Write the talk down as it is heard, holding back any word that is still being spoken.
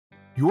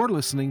You're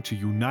listening to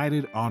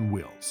United on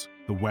Wheels,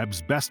 the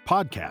web's best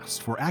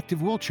podcast for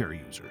active wheelchair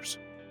users.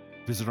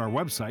 Visit our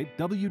website,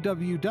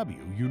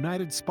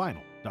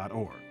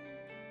 www.unitedspinal.org.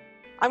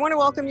 I want to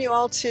welcome you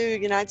all to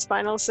United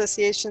Spinal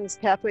Association's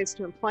Pathways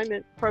to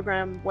Employment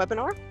program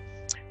webinar.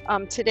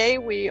 Today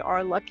we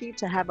are lucky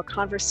to have a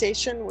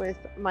conversation with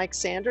Mike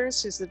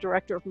Sanders, who's the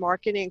Director of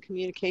Marketing and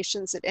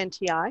Communications at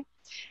NTI.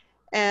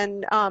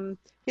 And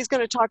he's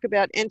going to talk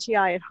about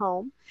NTI at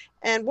home.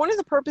 And one of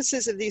the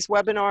purposes of these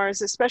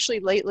webinars, especially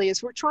lately,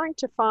 is we're trying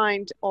to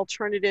find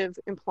alternative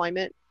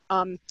employment.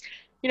 You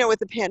know, with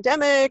the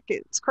pandemic,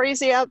 it's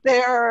crazy out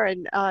there,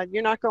 and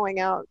you're not going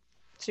out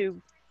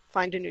to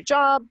find a new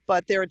job,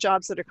 but there are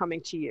jobs that are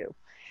coming to you.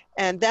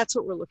 And that's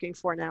what we're looking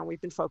for now, we've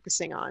been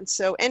focusing on.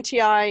 So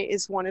NTI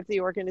is one of the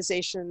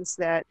organizations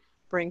that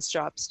brings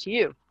jobs to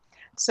you.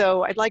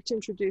 So I'd like to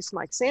introduce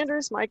Mike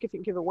Sanders. Mike, if you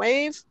can give a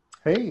wave.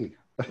 Hey.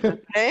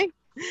 Okay,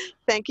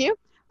 thank you.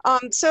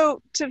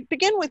 So to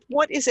begin with,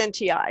 what is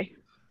NTI?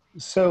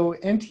 So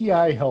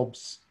NTI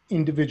helps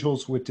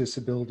individuals with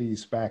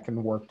disabilities back in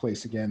the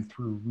workplace again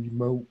through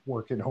remote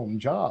work at home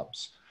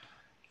jobs.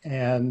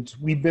 And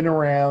we've been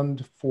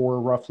around for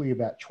roughly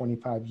about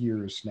 25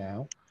 years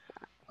now.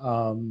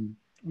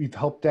 We've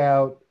helped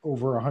out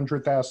over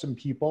 100,000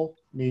 people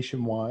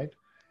nationwide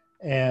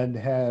and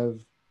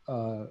have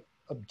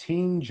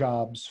obtained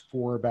jobs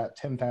for about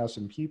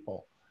 10,000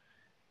 people.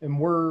 And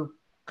we're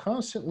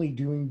constantly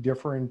doing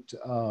different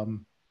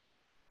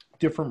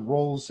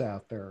roles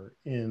out there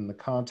in the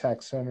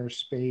contact center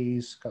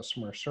space,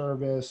 customer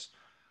service,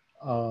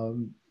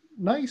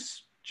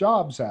 nice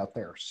jobs out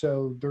there.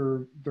 So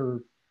they're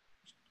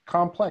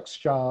complex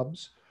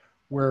jobs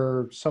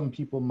where some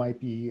people might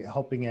be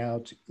helping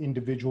out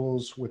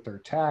individuals with their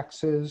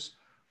taxes,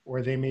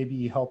 or they may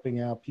be helping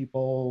out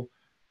people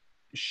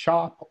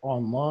shop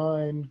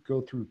online,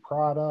 go through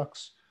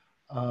products,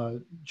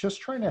 just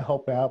trying to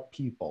help out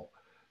people.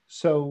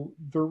 So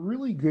they're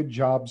really good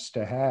jobs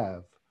to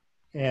have.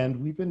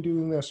 And we've been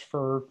doing this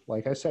for,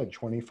 like I said,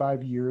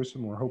 25 years,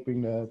 and we're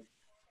hoping to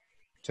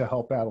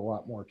help out a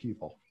lot more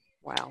people.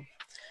 Wow.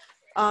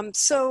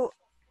 So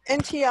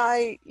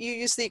NTI, you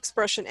use the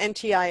expression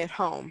NTI at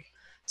home.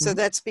 So Mm-hmm.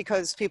 That's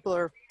because people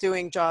are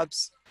doing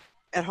jobs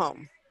at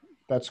home.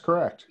 That's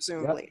correct.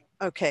 Presumably.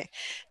 Yep. Okay.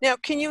 Now,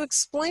 can you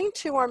explain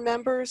to our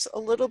members a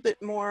little bit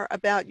more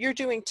about, you're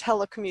doing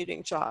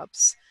telecommuting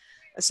jobs,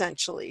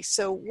 essentially.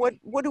 So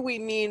what do we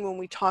mean when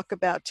we talk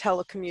about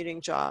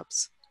telecommuting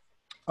jobs?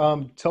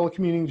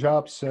 Telecommuting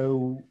jobs,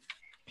 so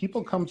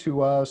people come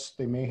to us,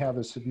 they may have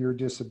a severe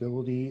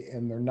disability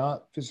and they're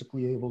not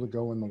physically able to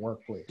go in the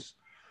workplace.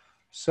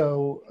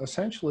 So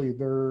essentially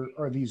there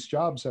are these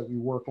jobs that we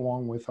work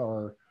along with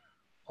our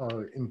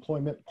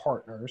employment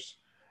partners,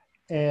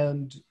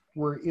 and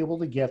we're able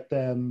to get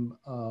them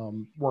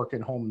work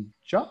at home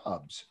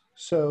jobs.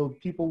 So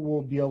people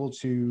will be able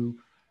to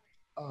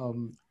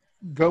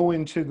go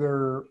into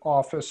their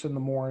office in the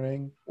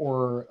morning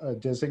or a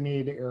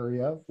designated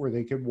area where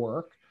they could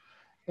work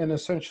and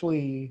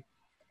essentially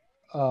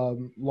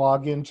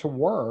log into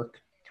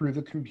work through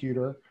the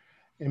computer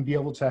and be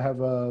able to have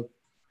a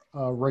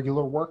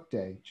regular work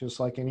day, just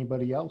like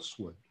anybody else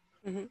would.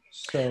 Mm-hmm.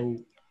 So,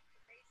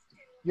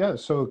 yeah,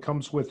 so it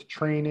comes with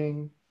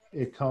training.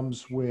 It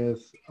comes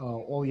with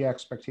all the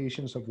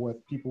expectations of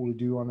what people would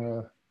do on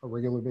a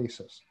regular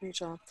basis. Good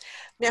job.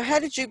 Now, how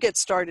did you get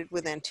started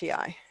with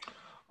NTI?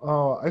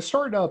 I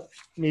started up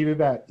maybe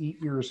about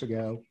 8 years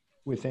ago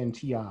with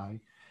NTI.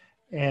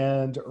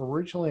 And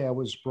originally I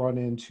was brought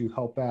in to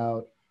help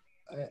out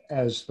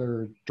as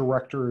their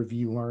director of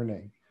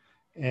e-learning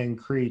and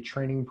create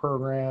training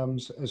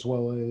programs as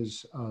well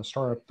as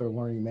start up their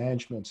learning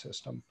management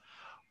system.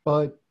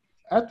 But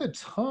at the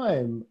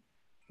time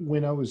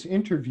when I was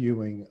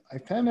interviewing, I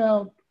found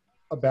out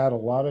about a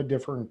lot of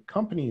different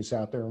companies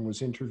out there and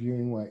was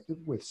interviewing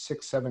with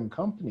 6-7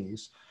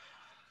 companies.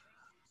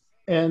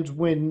 And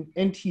when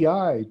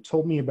NTI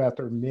told me about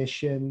their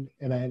mission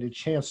and I had a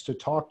chance to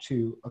talk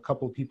to a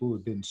couple of people who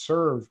had been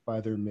served by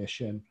their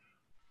mission,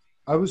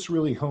 I was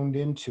really honed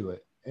into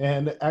it.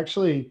 And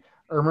actually,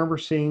 I remember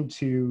saying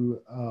to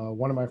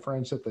one of my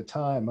friends at the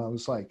time, I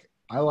was like,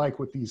 I like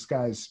what these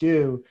guys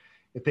do.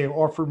 If they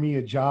offer me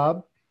a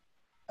job,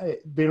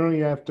 they don't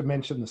even have to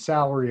mention the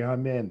salary,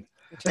 I'm in.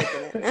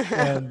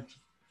 And,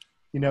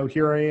 you know,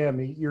 here I am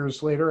 8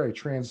 years later, I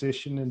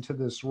transitioned into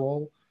this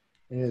role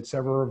and it's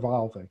ever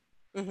evolving.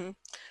 Mm-hmm.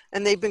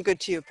 And they've been good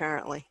to you,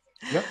 apparently.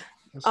 Yep.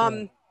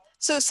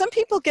 So some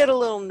people get a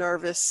little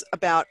nervous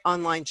about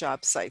online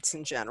job sites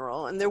in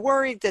general, and they're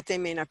worried that they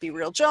may not be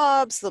real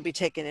jobs, they'll be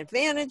taken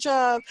advantage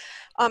of.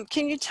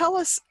 Can you tell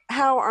us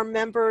how our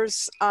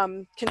members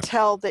can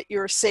tell that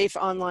you're a safe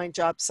online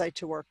job site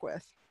to work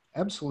with?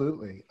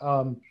 Absolutely.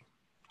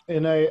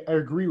 And I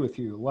agree with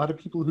you. A lot of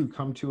people who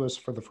come to us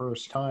for the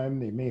first time,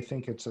 they may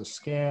think it's a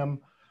scam.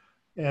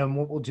 And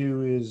what we'll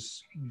do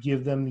is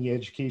give them the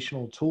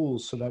educational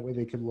tools so that way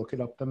they can look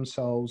it up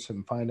themselves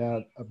and find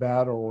out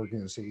about our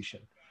organization.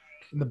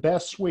 And the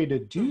best way to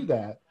do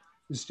that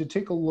is to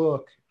take a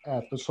look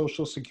at the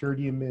Social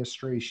Security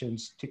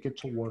Administration's Ticket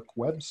to Work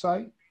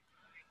website,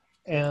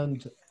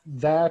 and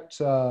that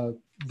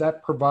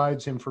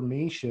provides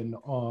information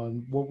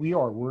on what we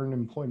are. We're an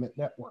employment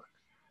network.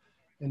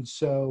 And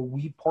so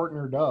we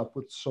partnered up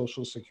with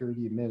Social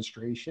Security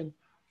Administration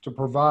to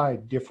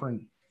provide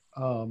different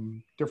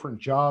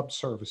job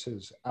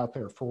services out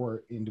there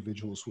for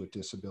individuals with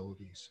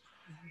disabilities.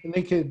 And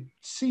they could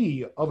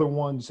see other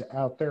ones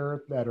out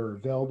there that are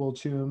available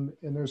to them.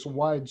 And there's a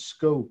wide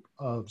scope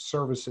of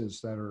services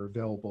that are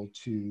available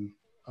to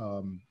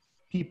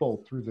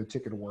people through the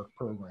Ticket to Work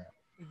program.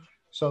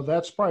 So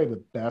that's probably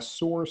the best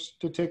source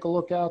to take a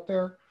look out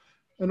there.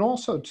 And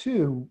also,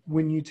 too,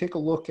 when you take a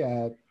look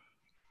at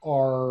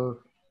our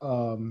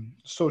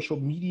social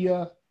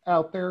media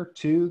out there,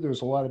 too,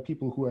 there's a lot of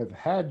people who have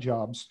had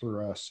jobs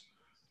through us,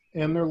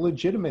 and they're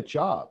legitimate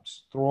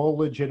jobs. They're all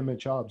legitimate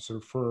jobs. They're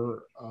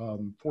for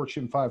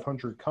Fortune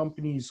 500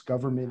 companies,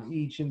 government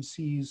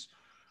agencies.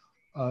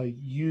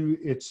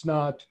 It's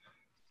not,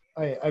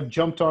 I've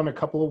jumped on a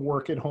couple of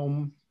work at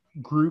home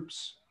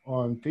groups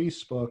on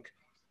Facebook,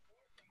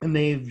 and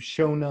they've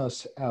shown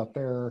us out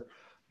there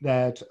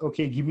that,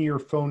 okay, give me your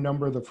phone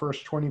number. The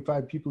first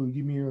 25 people who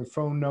give me your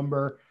phone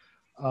number,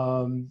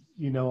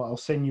 I'll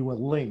send you a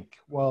link.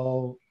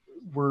 Well,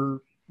 we're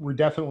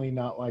definitely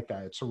not like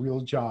that. It's a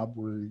real job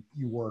where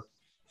you work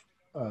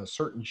a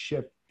certain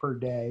shift per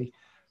day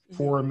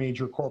for a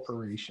major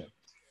corporation.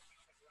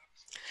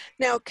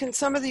 Now, can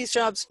some of these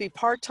jobs be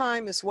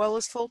part-time as well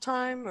as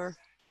full-time, or?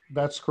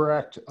 That's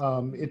correct.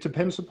 It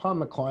depends upon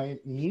the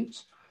client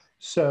needs.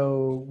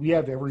 So we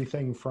have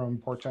everything from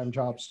part-time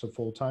jobs to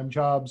full-time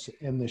jobs,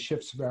 and the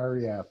shifts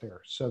vary out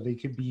there. So they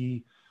could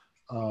be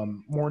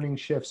morning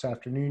shifts,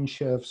 afternoon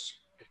shifts,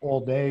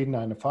 all day,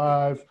 9 to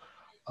 5.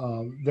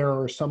 There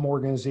are some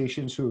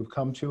organizations who have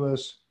come to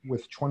us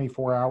with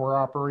 24-hour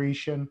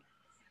operation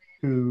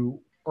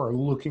who are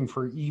looking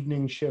for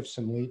evening shifts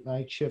and late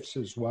night shifts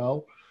as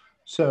well.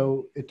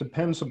 So it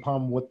depends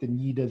upon what the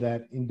need of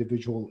that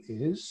individual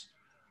is.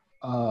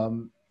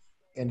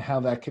 And how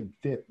that could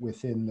fit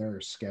within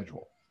their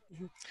schedule.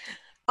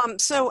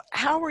 So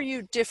how are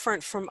you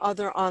different from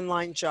other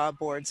online job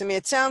boards? I mean,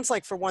 it sounds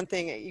like, for one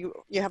thing,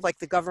 you have like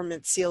the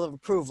government seal of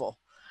approval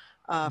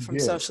from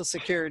Social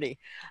Security.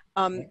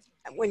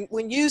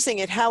 When using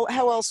it, how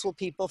else will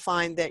people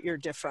find that you're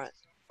different?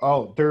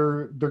 Oh,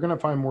 they're going to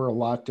find we're a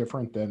lot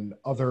different than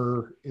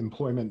other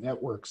employment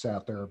networks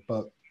out there.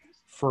 But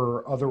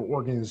for other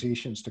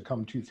organizations to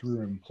come to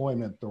through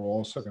employment, they're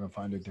also going to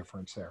find a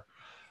difference there.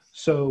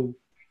 So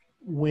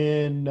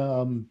when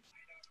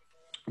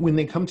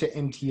they come to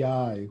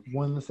NTI,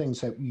 one of the things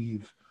that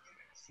we've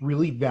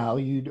really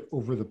valued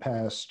over the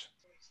past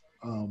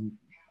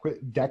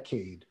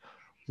decade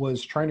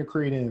was trying to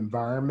create an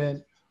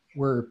environment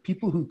where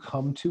people who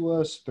come to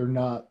us, they're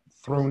not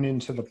thrown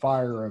into the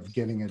fire of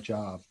getting a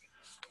job.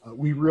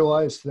 We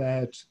realize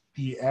that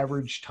the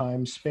average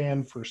time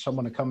span for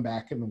someone to come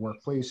back in the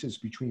workplace is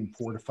between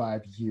 4 to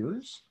 5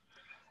 years.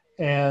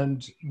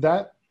 And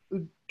that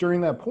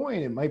during that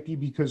point, it might be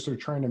because they're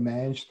trying to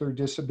manage their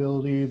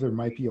disability. There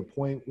might be a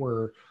point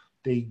where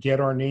they get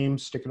our name,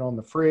 stick it on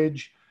the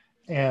fridge,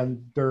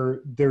 and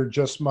they're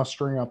just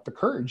mustering up the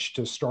courage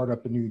to start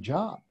up a new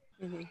job.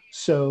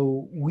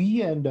 So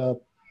we end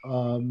up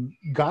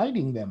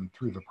guiding them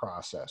through the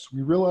process.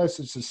 We realize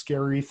it's a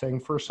scary thing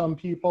for some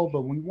people,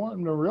 but we want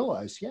them to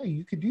realize, yeah,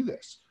 you could do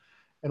this.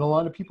 And a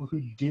lot of people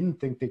who didn't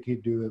think they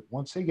could do it,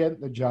 once they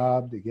get the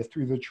job, they get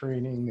through the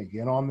training, they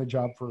get on the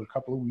job for a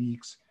couple of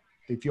weeks,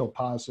 they feel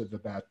positive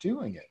about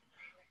doing it.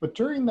 But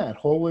during that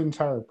whole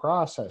entire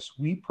process,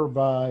 we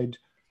provide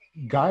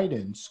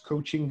guidance,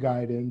 coaching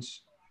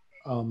guidance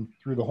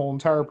through the whole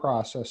entire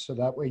process. So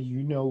that way,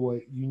 you know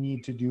what you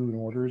need to do in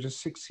order to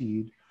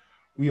succeed.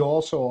 We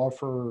also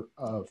offer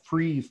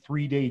free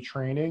 3-day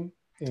training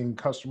in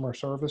customer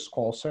service,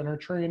 call center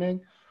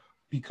training,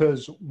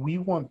 because we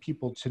want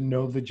people to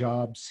know the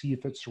job, see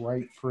if it's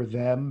right for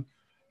them,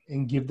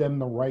 and give them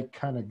the right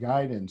kind of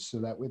guidance so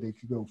that way they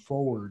could go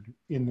forward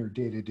in their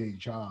day-to-day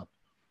job.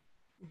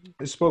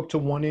 I spoke to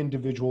one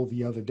individual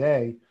the other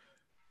day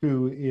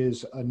who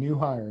is a new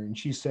hire, and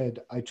she said,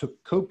 I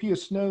took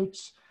copious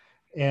notes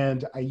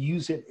and I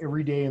use it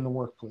every day in the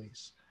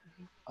workplace.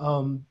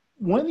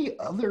 One of the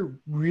other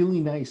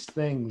really nice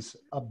things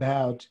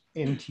about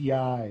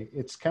NTI,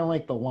 it's kind of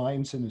like the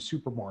lines in a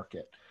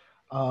supermarket.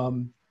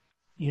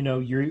 You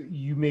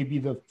may be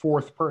the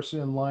 4th person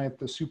in line at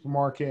the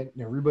supermarket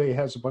and everybody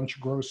has a bunch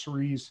of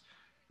groceries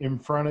in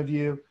front of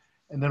you.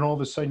 And then all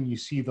of a sudden you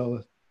see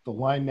the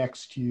line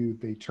next to you,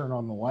 they turn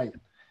on the light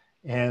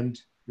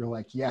and you're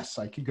like, yes,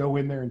 I could go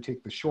in there and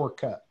take the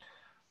shortcut.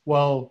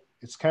 Well,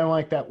 it's kind of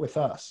like that with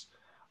us.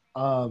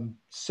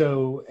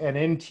 So at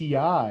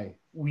NTI,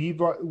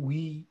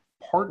 we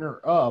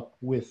partner up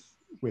with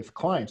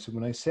clients. And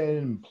when I say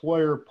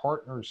employer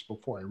partners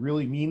before, I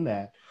really mean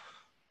that,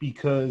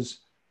 because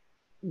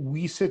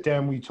we sit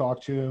down, we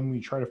talk to them, we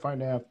try to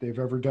find out if they've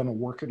ever done a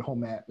work at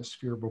home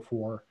atmosphere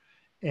before,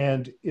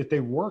 and if they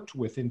worked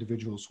with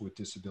individuals with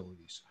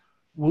disabilities.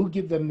 we'll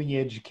give them the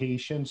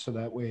education so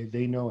that way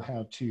they know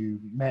how to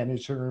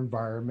manage their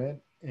environment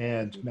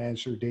and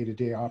manage their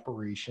day-to-day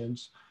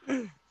operations.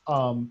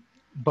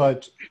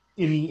 But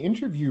in the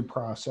interview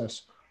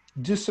process,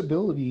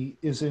 disability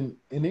isn't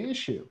an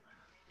issue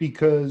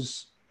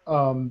because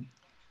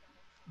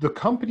the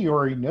company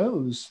already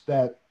knows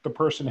that the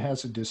person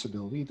has a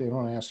disability. They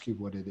don't ask you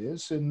what it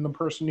is. And the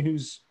person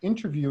who's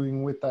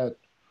interviewing with that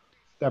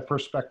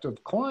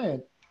prospective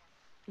client,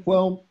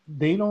 well,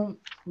 they don't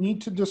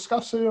need to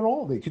discuss it at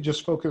all. They could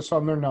just focus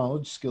on their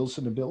knowledge, skills,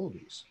 and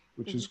abilities,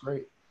 which is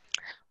great.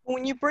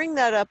 When you bring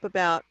that up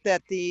about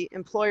that the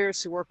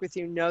employers who work with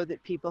you know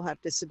that people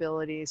have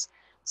disabilities,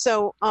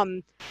 so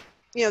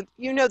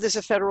you know there's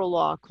a federal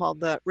law called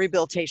the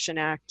Rehabilitation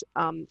Act,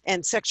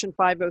 and Section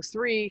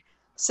 503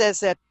 says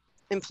that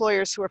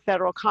employers who are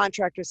federal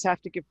contractors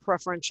have to give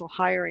preferential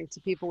hiring to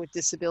people with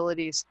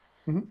disabilities.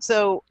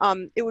 So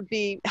it would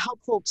be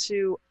helpful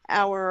to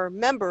our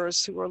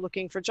members who are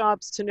looking for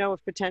jobs to know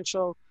if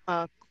potential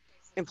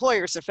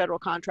employers are federal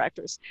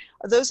contractors.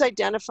 Are those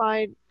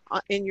identified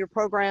in your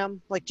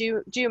program? Like,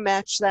 do you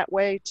match that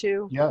way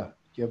too? Yeah,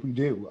 we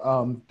do.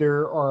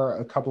 There are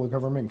a couple of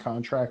government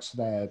contracts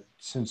that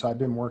since I've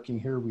been working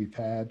here, we've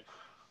had.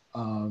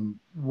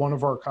 One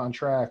of our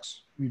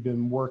contracts, we've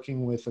been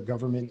working with a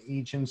government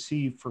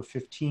agency for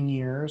 15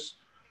 years.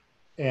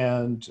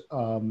 And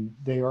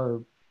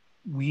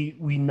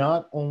we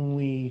not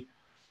only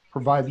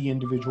provide the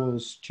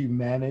individuals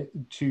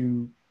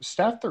to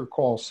staff their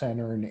call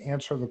center and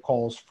answer the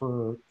calls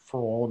for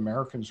all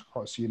Americans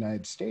across the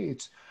United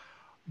States,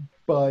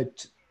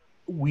 but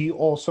we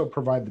also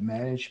provide the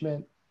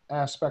management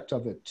aspect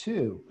of it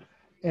too.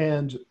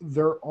 And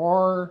there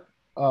are,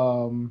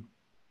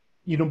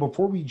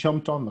 before we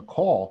jumped on the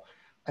call,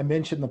 I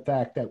mentioned the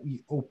fact that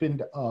we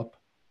opened up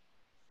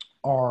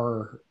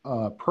our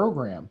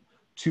program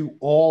to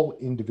all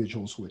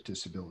individuals with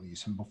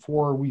disabilities. And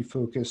before we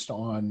focused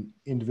on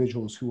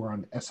individuals who are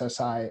on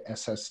SSI,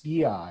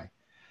 SSDI,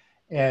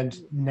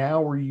 and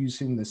now we're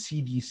using the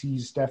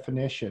CDC's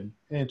definition.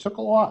 And it took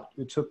a lot.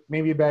 It took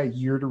maybe about a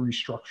year to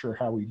restructure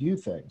how we do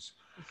things.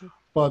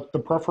 But the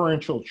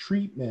preferential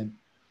treatment,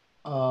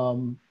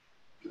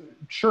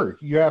 sure,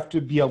 you have to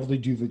be able to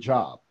do the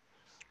job.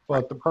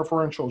 But the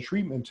preferential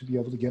treatment to be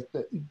able to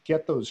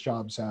get those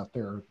jobs out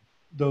there,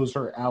 those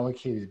are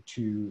allocated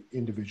to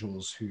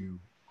individuals who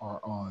are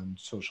on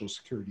Social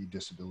Security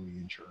disability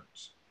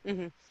insurance.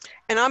 And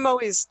I'm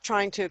always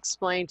trying to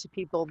explain to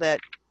people that,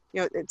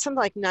 it's something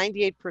like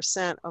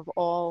 98% of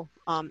all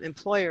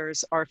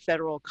employers are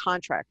federal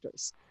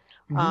contractors.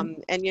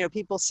 And,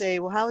 people say,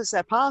 well, how is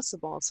that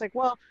possible? It's like,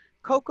 well,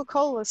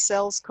 Coca-Cola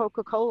sells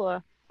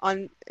Coca-Cola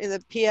in the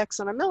PX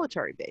on a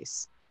military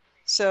base.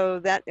 So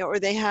that, or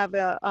they have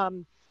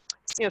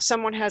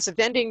someone has a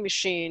vending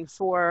machine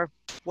for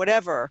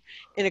whatever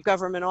in a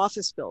government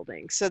office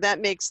building. So that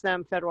makes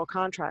them federal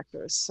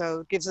contractors.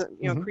 So it gives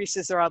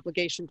increases their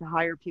obligation to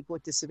hire people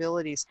with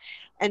disabilities.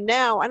 And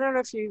now, I don't know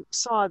if you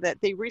saw that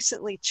they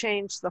recently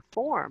changed the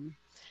form.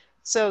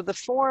 So the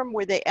form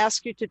where they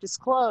ask you to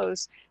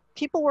disclose,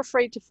 people were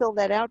afraid to fill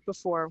that out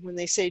before when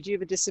they say, do you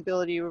have a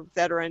disability or a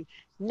veteran?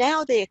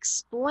 Now they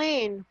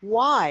explain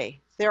why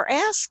they're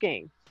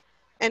asking.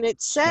 And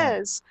it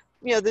says,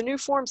 the new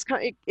forms,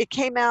 it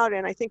came out,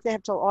 and I think they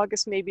have till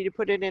August maybe to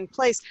put it in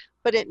place.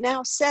 But it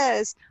now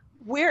says,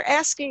 we're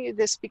asking you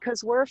this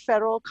because we're a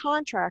federal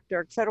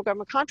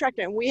government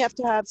contractor, and we have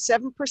to have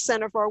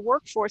 7% of our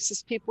workforce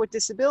is people with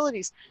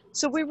disabilities.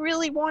 So we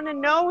really want to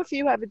know if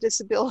you have a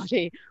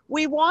disability.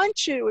 We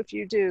want you if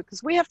you do,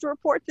 because we have to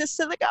report this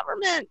to the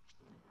government.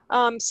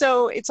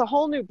 So it's a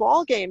whole new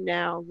ball game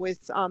now with,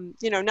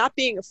 not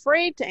being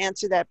afraid to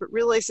answer that, but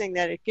realizing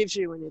that it gives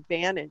you an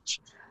advantage.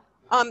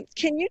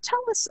 Can you tell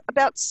us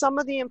about some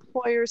of the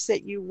employers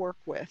that you work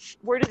with?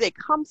 Where do they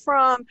come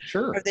from?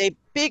 Sure. Are they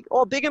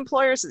all big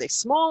employers? Are they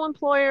small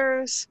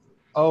employers?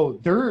 Oh,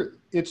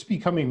 it's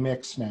becoming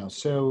mixed now.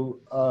 So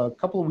a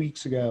couple of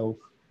weeks ago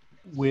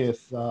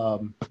with,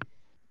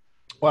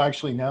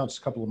 actually now it's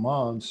a couple of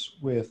months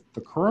with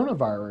the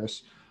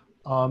coronavirus,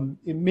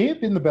 it may have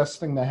been the best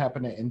thing that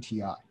happened to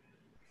NTI.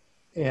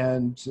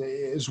 And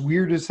as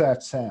weird as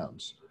that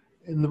sounds,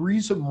 and the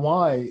reason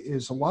why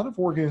is a lot of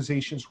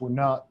organizations were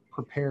not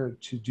prepared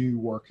to do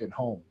work at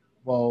home.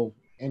 Well,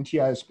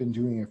 NTI has been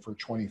doing it for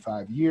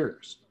 25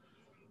 years.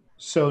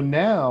 So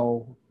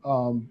now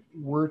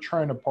we're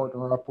trying to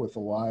partner up with a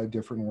lot of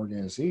different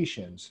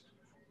organizations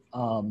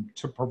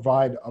to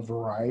provide a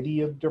variety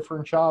of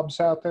different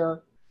jobs out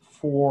there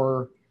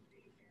for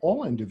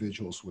all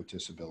individuals with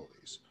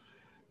disabilities.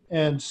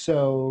 And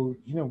so,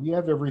 we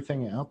have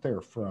everything out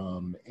there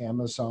from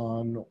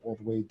Amazon all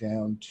the way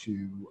down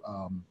to,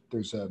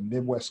 there's a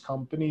Midwest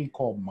company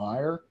called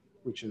Meijer,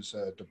 which is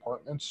a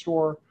department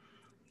store.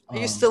 I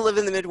used to live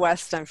in the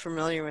Midwest. I'm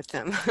familiar with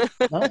them.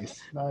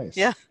 Nice.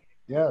 Yeah.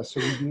 Yeah, so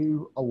we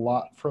do a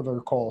lot for their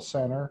call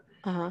center.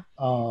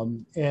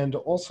 And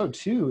also,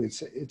 too,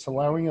 it's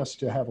allowing us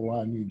to have a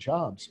lot of new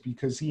jobs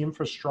because the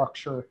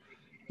infrastructure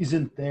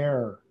isn't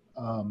there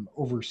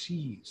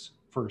overseas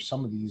for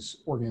some of these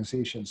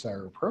organizations that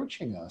are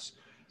approaching us.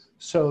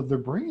 So they're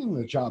bringing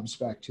the jobs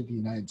back to the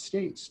United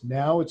States.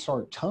 Now it's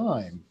our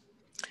time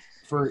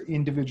for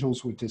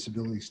individuals with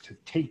disabilities to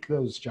take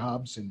those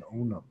jobs and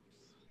own them.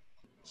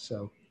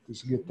 So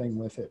there's a good thing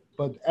with it.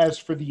 But as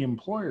for the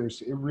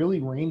employers, it really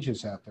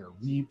ranges out there.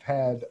 We've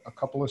had a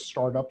couple of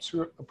startups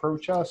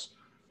approach us,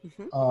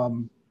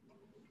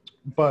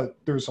 but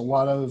there's a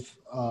lot of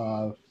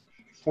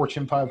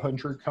Fortune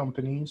 500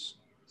 companies,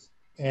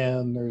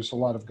 and there's a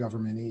lot of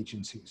government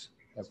agencies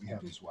that we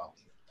have as well.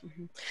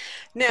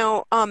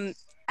 Now,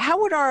 how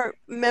would our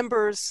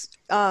members,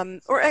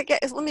 or I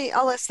guess,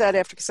 I'll ask that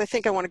after, because I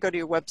think I want to go to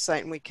your website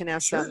and we can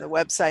ask that on the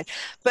website.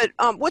 But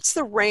what's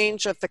the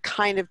range of the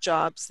kind of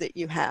jobs that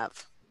you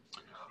have?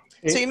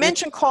 So you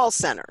mentioned call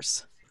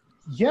centers.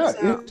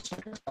 Yeah,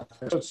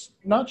 it's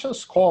not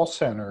just call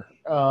center.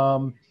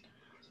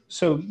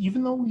 So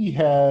even though we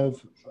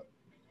have,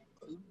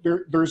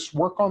 there's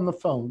work on the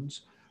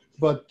phones,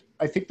 but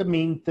I think the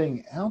main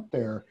thing out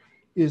there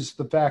is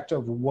the fact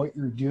of what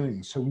you're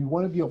doing. So we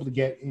want to be able to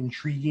get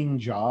intriguing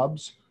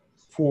jobs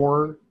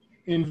for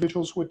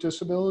individuals with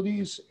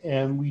disabilities,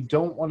 and we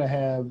don't want to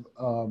have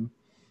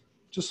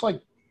just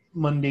like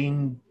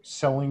mundane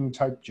selling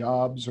type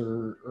jobs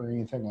or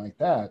anything like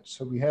that.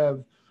 So we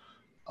have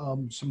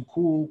some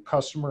cool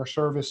customer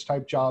service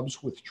type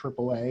jobs with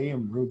AAA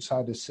and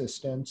roadside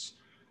assistance,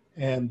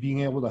 and being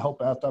able to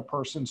help out that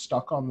person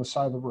stuck on the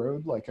side of the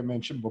road, like I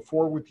mentioned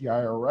before with the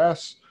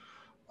IRS.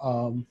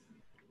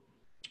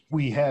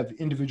 We have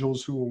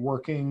individuals who are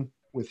working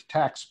with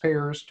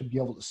taxpayers to be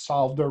able to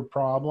solve their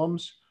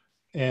problems.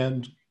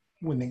 And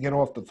when they get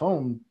off the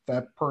phone,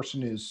 that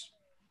person is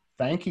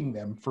thanking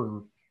them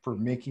for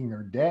making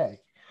their day.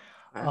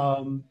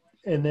 And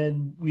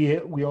then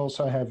we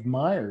also have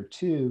Meyer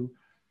too,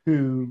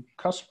 who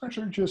customers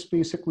are just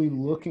basically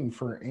looking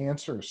for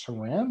answers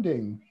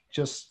surrounding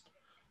just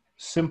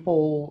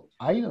simple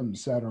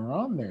items that are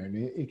on there. And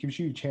it gives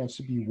you a chance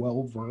to be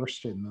well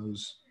versed in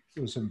those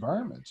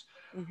environments.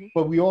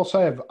 But we also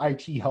have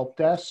IT help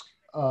desk.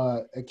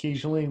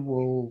 Occasionally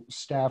we'll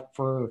staff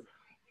for,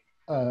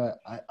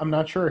 I'm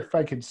not sure if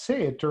I could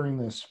say it during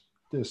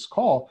this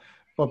call,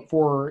 but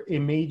for a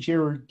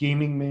major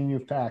gaming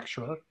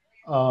manufacturer,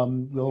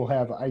 we'll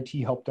have IT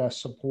help desk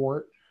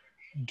support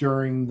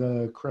during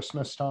the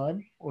Christmas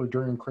time or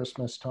during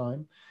Christmas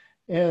time.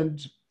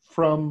 And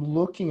from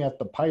looking at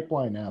the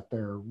pipeline out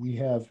there, we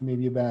have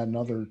maybe about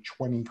another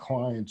 20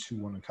 clients who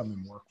want to come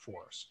and work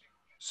for us.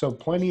 So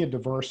plenty of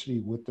diversity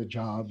with the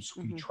jobs.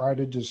 We try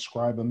to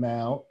describe them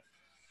out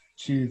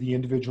to the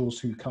individuals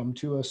who come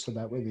to us so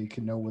that way they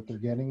can know what they're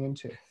getting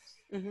into.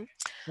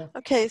 Yeah.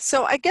 Okay,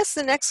 so I guess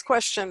the next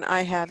question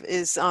I have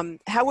is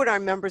how would our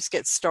members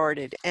get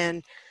started?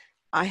 And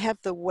I have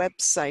the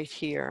website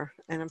here,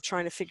 and I'm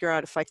trying to figure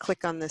out if I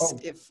click on this.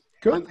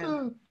 Go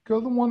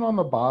the one on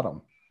the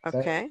bottom.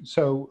 Okay.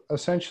 So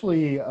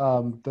essentially,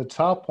 the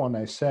top one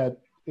I said,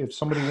 if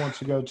somebody wants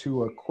to go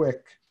to a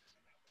quick.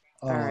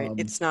 All right,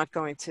 it's not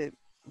going to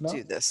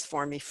do this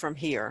for me from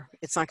here.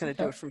 It's not going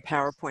to do it from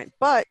PowerPoint,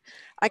 but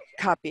I can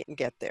copy it and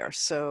get there.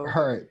 So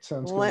all right,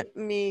 sounds good. Let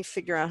me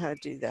figure out how to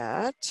do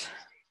that.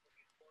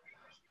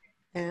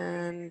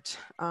 And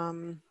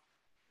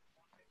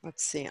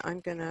let's see,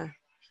 I'm going to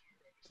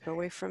go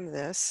away from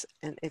this,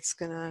 and it's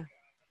going to,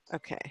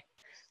 okay.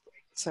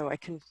 So I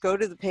can go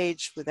to the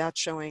page without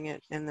showing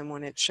it, and then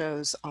when it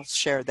shows, I'll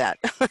share that.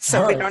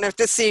 So we don't have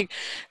to see,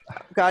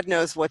 God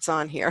knows what's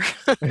on here.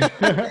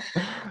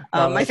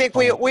 I think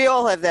we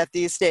all have that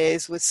these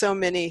days with so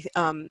many,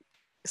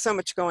 so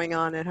much going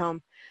on at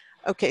home.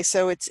 Okay,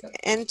 so it's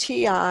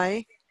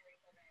NTI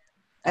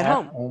at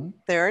home.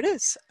 There it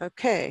is.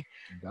 Okay,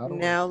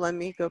 now let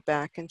me go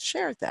back and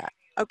share that.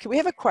 Okay, we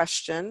have a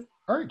question.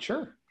 All right,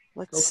 sure.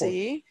 Let's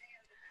see.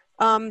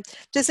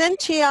 Does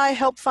NTI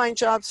help find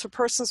jobs for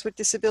persons with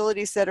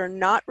disabilities that are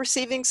not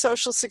receiving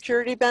Social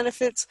Security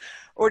benefits,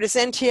 or does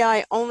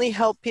NTI only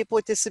help people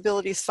with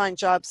disabilities find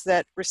jobs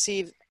that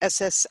receive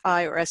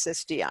SSI or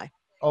SSDI?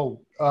 Oh,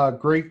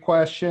 great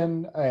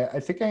question. I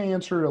think I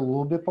answered it a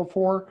little bit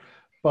before,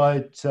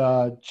 but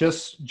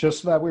just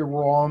so that way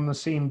we're all on the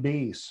same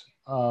base.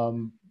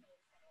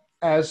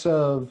 As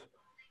of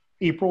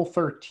April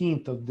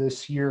 13th of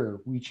this year,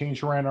 we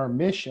changed around our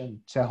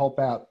mission to help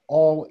out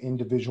all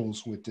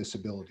individuals with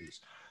disabilities.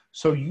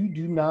 So you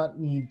do not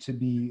need to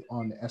be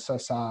on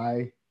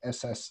SSI,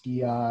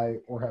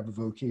 SSDI, or have a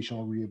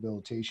vocational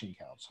rehabilitation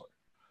counselor.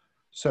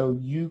 So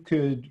you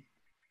could,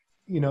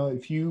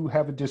 if you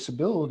have a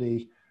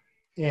disability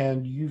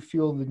and you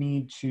feel the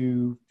need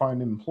to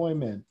find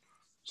employment,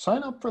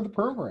 sign up for the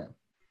program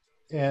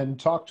and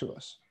talk to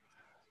us.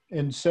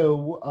 And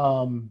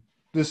so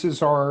this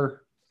is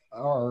our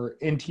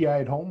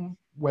NTI at Home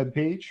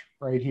webpage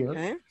right here.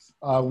 Okay.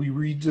 We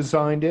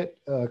redesigned it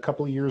a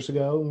couple of years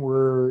ago, and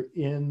we're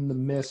in the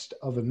midst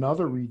of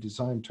another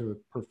redesign to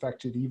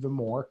perfect it even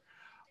more.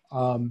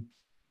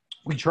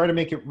 We try to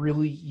make it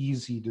really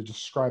easy to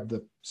describe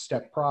the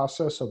step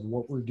process of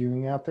what we're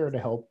doing out there to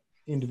help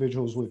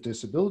individuals with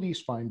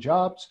disabilities find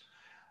jobs.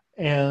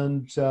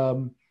 And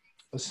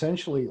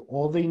essentially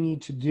all they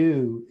need to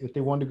do if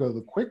they want to go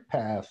the quick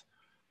path,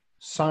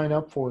 sign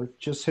up for it,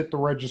 just hit the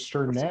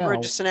register now.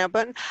 Register now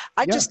button.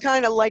 I Yeah. just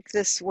kind of like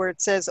this where it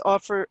says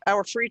offer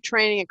our free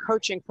training and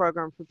coaching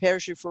program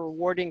prepares you for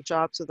rewarding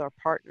jobs with our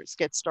partners.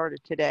 Get started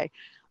today.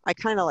 I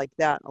kind of like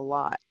that a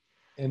lot.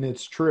 And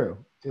it's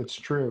true. It's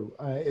true.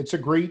 It's a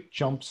great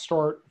jump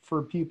start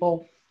for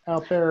people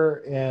out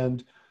there.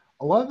 And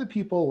a lot of the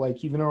people,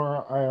 like even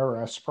our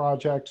IRS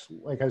project,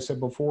 like I said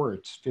before,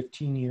 it's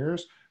 15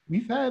 years.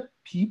 We've had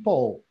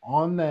people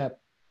on that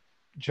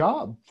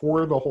job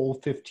for the whole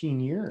 15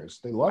 years.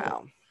 They love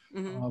it.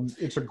 Mm-hmm.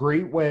 It's a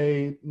great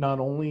way not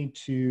only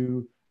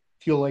to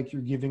feel like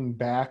you're giving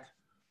back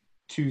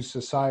to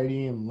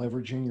society and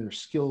leveraging your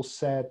skill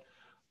set,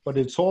 but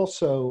it's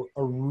also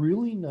a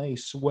really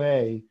nice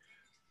way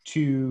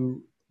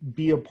to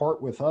be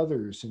apart with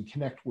others and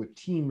connect with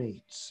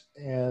teammates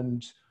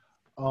and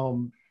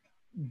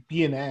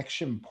be an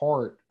action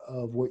part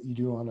of what you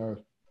do on a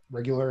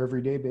regular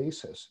everyday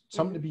basis.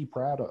 Something to be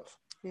proud of.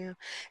 Yeah.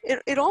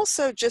 It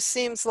also just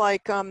seems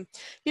like,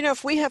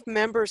 if we have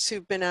members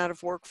who've been out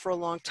of work for a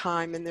long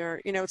time and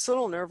they're, it's a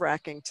little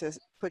nerve-wracking to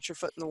put your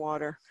foot in the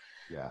water.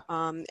 Yeah.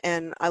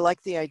 And I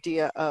like the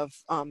idea of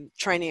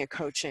training and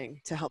coaching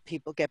to help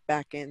people get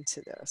back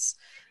into this,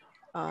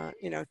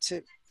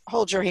 to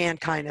hold your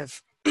hand kind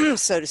of,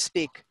 so to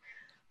speak.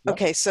 Yep.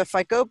 Okay, so if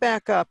I go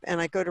back up and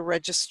I go to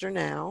register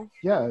now.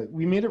 Yeah,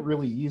 we made it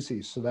really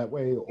easy. So that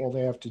way all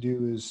they have to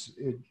do is,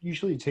 it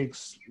usually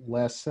takes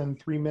less than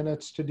 3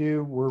 minutes to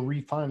do. We're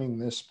refining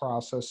this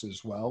process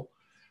as well.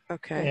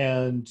 Okay.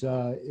 And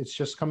it's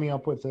just coming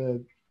up with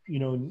an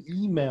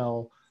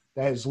email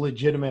that is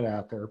legitimate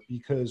out there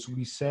because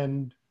we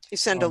send. You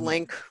send a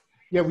link.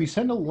 Yeah, we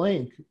send a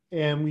link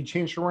and we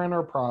changed around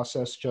our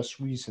process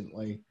just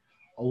recently,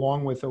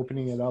 along with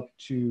opening it up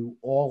to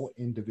all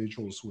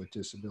individuals with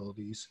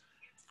disabilities.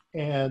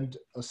 And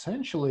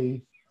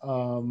essentially,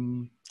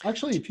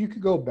 actually, if you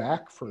could go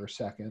back for a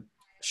second.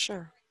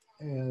 Sure.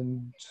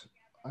 And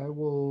I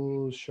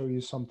will show you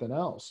something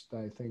else that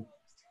I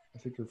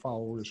think your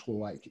followers will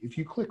like. If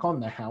you click on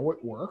the How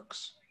It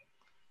Works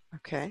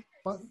okay.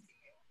 button.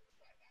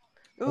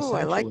 Ooh,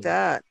 I like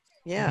that.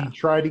 Yeah. We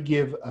try to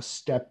give a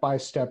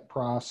step-by-step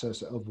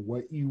process of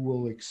what you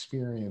will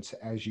experience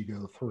as you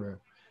go through.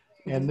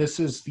 And this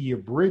is the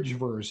abridged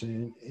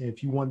version.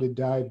 If you want to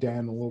dive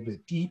down a little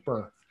bit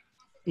deeper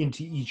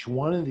into each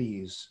one of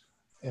these,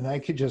 and I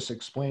could just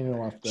explain it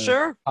off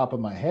the top of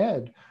my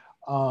head,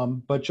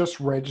 but just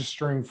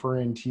registering for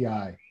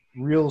NTI,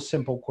 real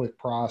simple, quick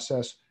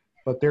process.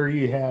 But there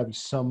you have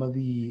some of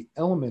the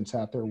elements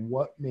out there.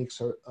 What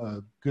makes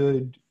a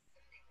good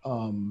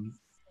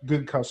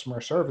customer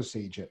service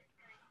agent?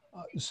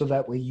 So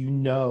that way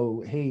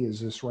hey, is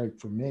this right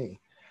for me?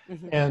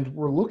 And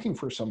we're looking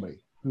for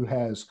somebody who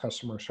has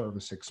customer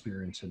service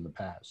experience in the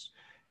past.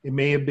 It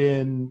may have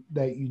been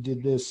that you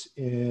did this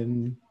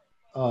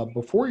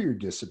before your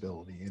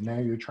disability, and now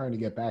you're trying to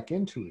get back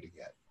into it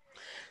again.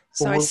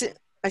 So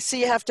I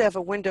see you have to have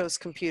a Windows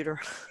computer.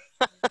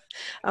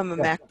 I'm a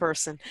Mac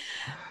person.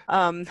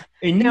 And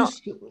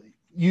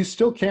you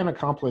still can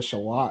accomplish a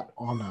lot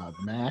on a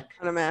Mac.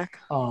 On a Mac.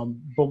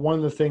 But one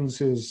of the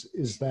things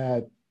is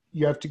that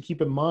you have to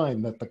keep in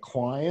mind that the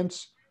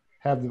clients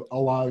have a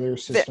lot of their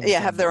systems.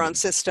 Have their own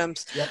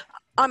systems. Yep.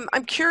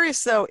 I'm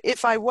curious though,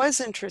 if I was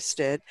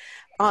interested,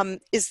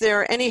 is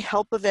there any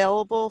help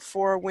available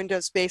for a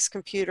Windows-based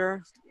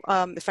computer?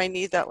 If I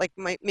need that, like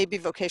maybe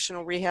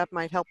vocational rehab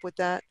might help with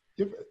that?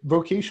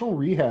 Vocational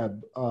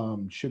rehab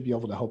should be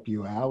able to help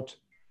you out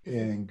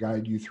and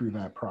guide you through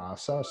that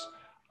process.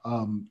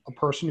 A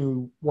person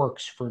who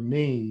works for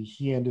me,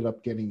 he ended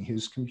up getting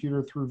his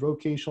computer through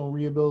vocational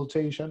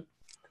rehabilitation.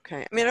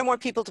 Okay. I mean, I don't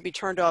want people to be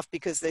turned off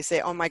because they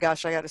say, oh my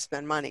gosh, I got to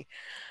spend money.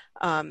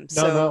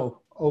 No.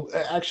 Oh,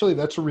 actually,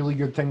 that's a really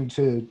good thing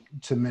to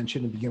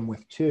mention to begin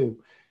with too,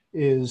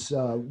 is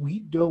we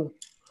don't,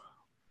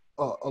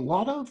 a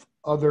lot of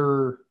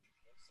other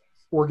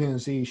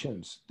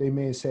organizations, they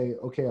may say,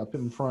 okay, up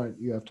in front,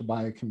 you have to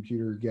buy a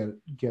computer,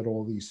 get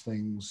all these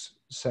things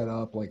set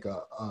up, like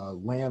a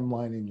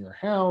landline in your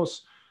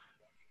house,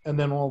 and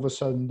then all of a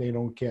sudden they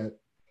don't get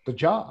the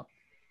job,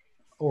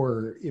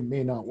 or it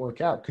may not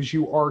work out because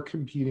you are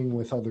competing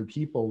with other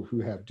people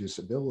who have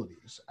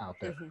disabilities out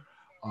there.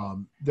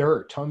 There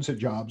are tons of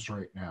jobs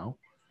right now,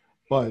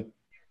 but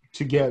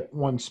to get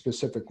one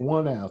specific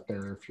one out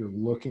there, if you're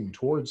looking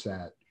towards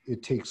that,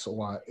 it takes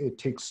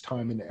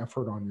time and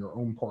effort on your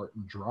own part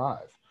and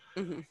drive.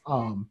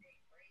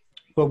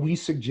 But we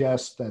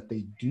suggest that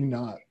they do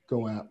not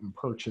go out and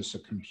purchase a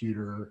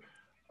computer.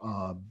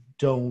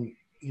 Don't,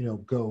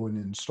 go and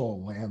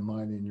install a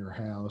landline in your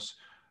house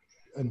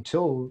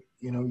until,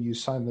 you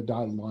sign the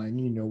dotted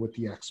line, what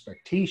the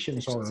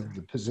expectations are of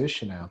the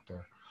position out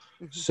there.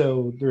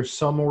 So there's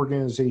some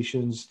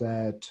organizations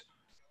that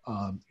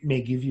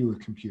may give you a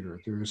computer.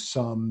 There's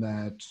some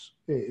that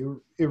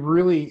it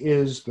really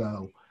is,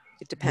 though,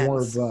 it depends.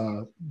 More of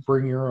a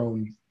bring your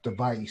own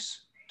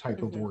device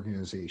type of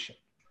organization.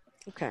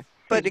 Okay.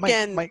 But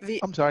again,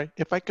 I'm sorry,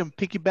 if I can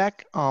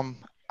piggyback,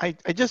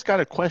 I just got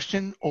a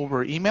question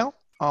over email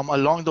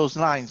along those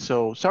lines.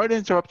 So sorry to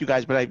interrupt you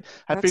guys, but I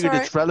That's figured all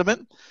right. it's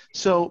relevant.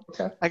 So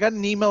Okay. I got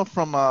an email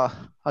from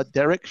a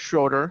Derek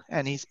Schroeder,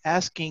 and he's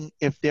asking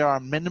if there are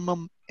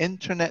minimum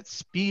internet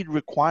speed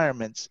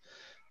requirements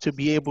to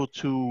be able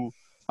to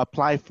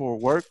apply for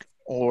work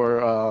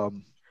or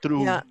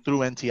through Yeah.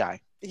 NTI.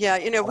 Yeah,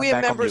 I'm we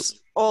have back on mute.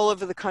 members all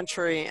over the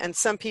country, and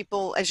some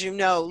people, as you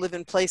know, live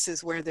in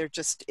places where there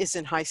just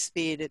isn't high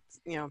speed. It's,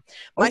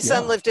 my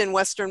son lived in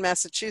Western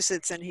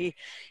Massachusetts, and he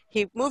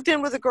moved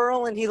in with a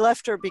girl, and he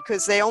left her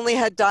because they only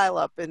had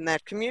dial-up in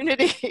that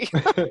community.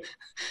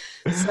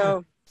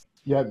 So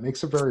yeah, it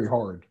makes it very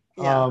hard.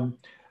 Yeah.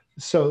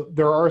 So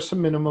there are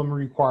some minimum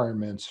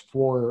requirements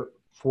for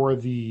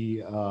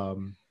the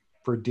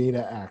for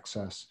data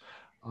access.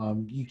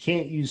 You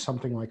can't use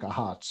something like a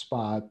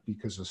hotspot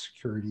because of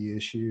security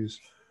issues,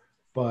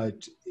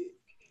 but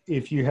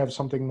if you have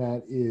something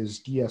that is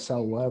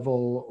DSL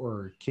level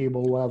or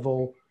cable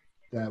level,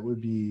 that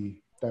would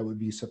be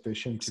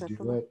sufficient to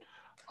do it.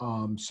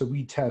 So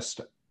we test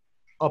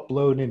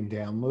upload and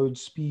download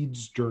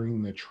speeds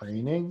during the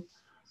training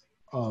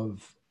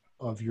of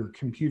your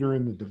computer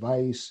and the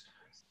device,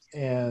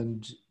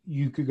 and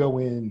you could go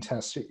in and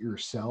test it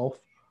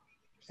yourself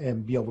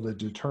and be able to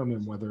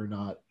determine whether or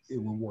not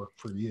it will work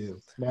for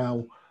you.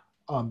 Now,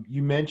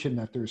 you mentioned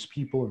that there's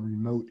people in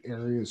remote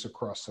areas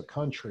across the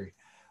country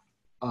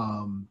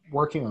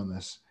working on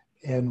this.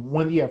 And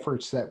one of the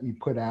efforts that we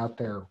put out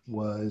there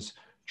was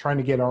trying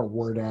to get our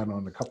word out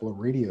on a couple of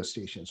radio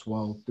stations.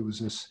 Well, there was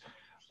this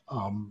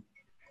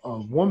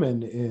a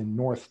woman in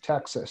North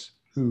Texas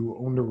who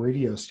owned a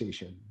radio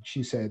station.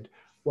 She said,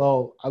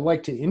 well, I'd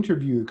like to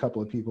interview a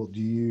couple of people.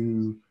 Do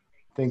you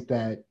think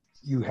that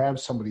you have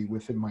somebody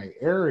within my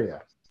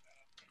area?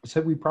 I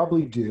said, we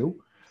probably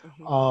do.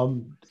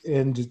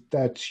 And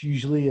that's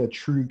usually a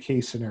true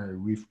case scenario.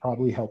 We've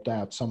probably helped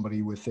out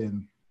somebody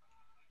within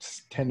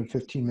 10 to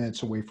 15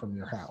 minutes away from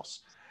your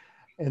house.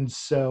 And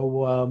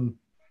so,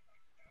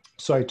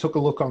 so I took a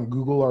look on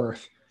Google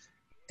Earth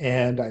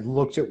and I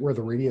looked at where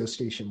the radio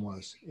station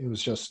was. It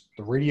was just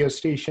the radio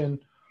station,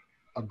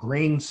 a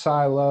grain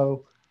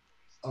silo,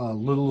 a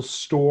little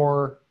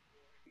store,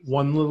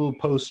 one little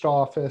post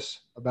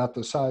office about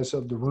the size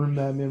of the room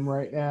that I'm in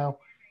right now,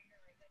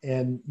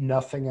 and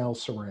nothing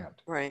else around.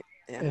 Right.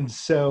 Yeah. And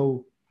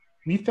so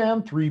we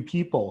found 3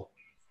 people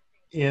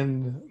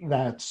in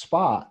that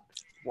spot.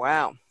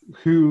 Wow.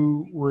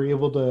 Who were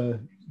able to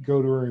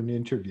go to an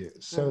interview.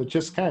 So it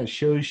just kind of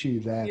shows you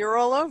that you're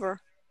all over.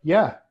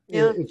 Yeah.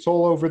 It's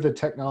all over. The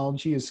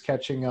technology is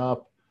catching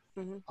up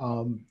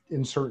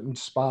in certain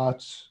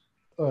spots.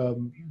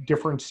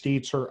 Different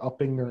states are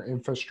upping their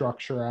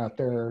infrastructure out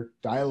there.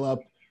 Dial-up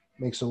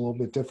makes it a little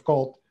bit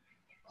difficult.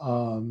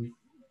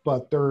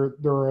 But there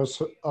are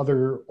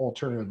other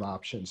alternative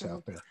options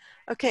out there.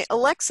 Okay,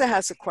 Alexa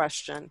has a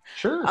question.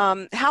 Sure.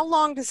 How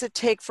long does it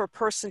take for a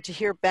person to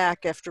hear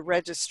back after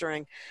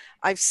registering?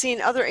 I've seen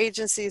other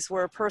agencies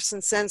where a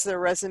person sends their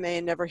resume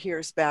and never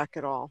hears back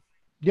at all.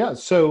 Yeah,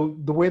 so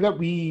the way that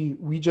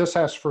we just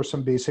ask for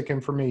some basic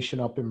information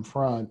up in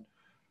front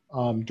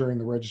during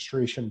the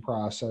registration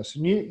process,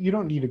 and you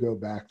don't need to go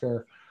back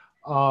there.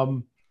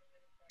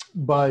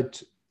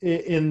 But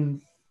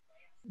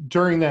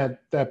during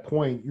that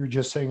point, you're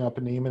just setting up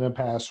a name and a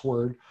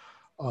password,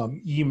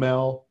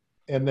 email,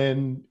 and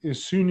then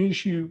as soon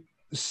as you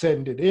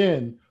send it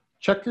in,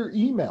 check your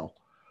email.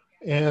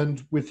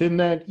 And within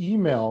that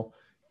email,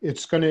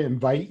 it's going to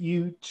invite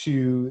you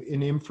to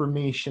an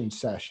information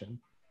session.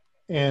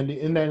 And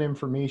in that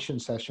information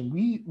session,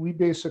 we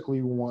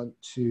basically want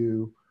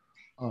to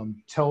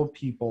tell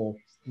people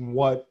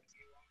what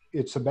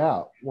it's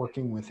about,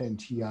 working with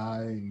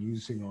NTI and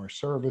using our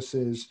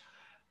services,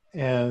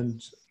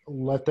 and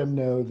let them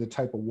know the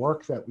type of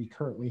work that we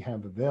currently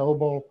have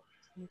available.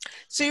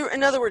 So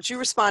in other words, you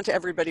respond to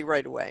everybody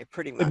right away,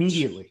 pretty much.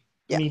 Immediately.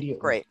 Yeah, immediately.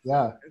 Great.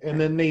 Yeah. Okay. And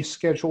then they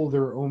schedule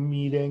their own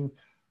meeting.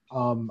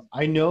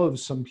 I know of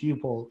some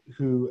people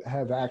who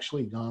have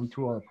actually gone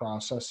through our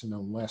process and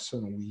in less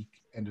than a week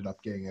ended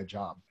up getting a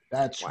job.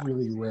 That's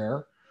really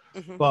rare,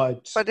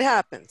 but it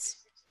happens.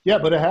 Yeah,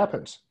 but it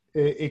happens.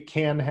 It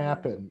can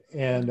happen.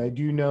 And I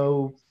do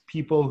know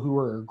people who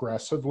are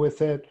aggressive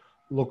with it.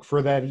 Look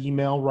for that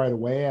email right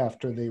away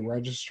after they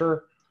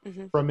register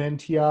from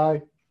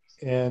NTI,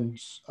 and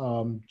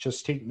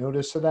just take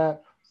notice of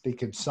that. They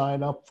could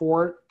sign up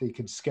for it. They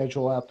could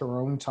schedule out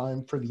their own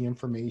time for the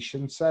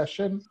information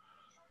session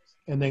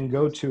and then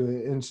go to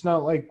it. And it's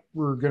not like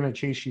we're going to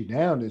chase you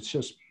down. It's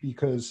just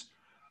because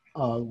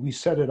we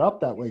set it up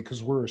that way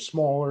because we're a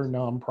smaller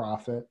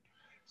nonprofit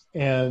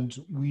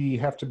and we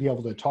have to be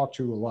able to talk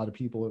to a lot of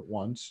people at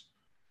once.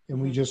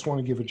 And we just want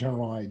to give a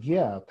general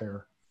idea out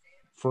there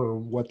for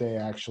what they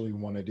actually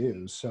want to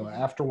do. So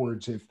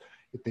afterwards, if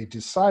they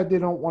decide they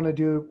don't want to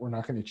do it, we're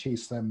not going to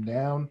chase them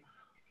down.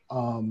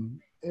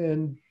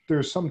 And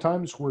there's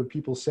sometimes where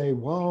people say,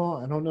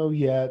 well, I don't know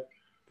yet.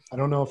 I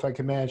don't know if I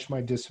can manage my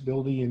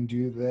disability and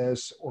do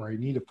this, or I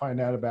need to find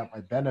out about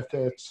my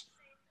benefits.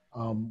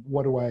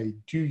 What do I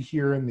do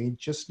here? And they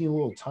just need a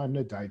little time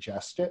to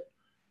digest it.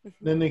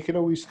 then they could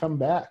always come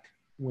back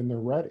when they're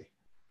ready.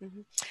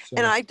 So,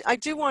 And I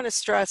do want to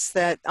stress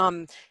that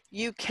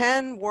you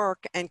can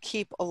work and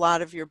keep a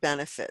lot of your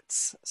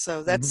benefits.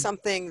 So that's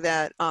something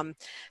that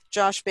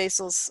Josh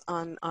Basil's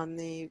on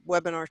the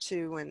webinar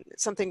too, and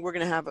something we're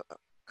going to have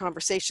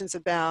conversations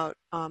about,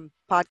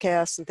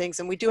 podcasts and things.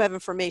 And we do have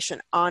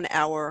information on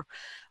our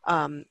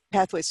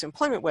Pathways to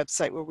Employment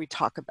website where we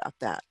talk about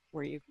that,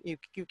 where you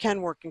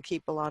can work and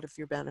keep a lot of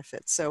your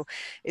benefits. So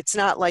it's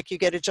not like you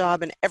get a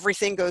job and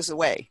everything goes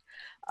away.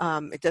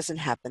 It doesn't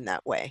happen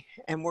that way.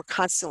 And we're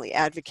constantly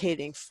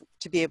advocating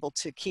to be able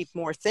to keep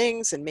more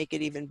things and make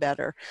it even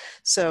better.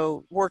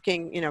 So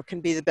working,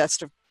 can be the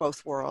best of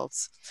both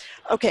worlds.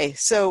 Okay,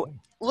 so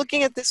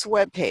looking at this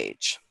web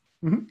page.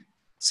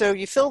 So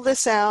you fill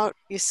this out,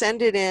 you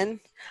send it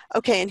in.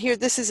 Okay, and here,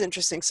 this is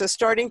interesting. So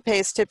starting pay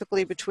is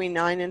typically between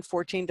 $9 and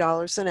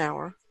 $14 an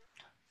hour.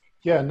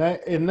 Yeah,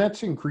 and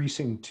that's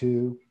increasing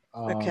too.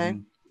 Okay.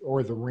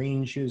 Or the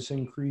range is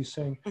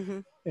increasing.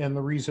 And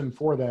the reason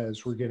for that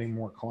is we're getting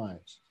more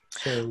clients.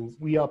 So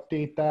we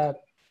update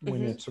that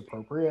when it's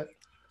appropriate.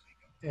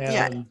 And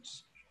yeah.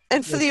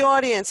 And for the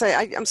audience,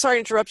 I'm sorry to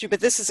interrupt you, but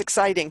this is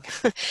exciting.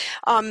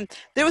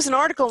 There was an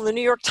article in the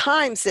New York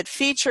Times that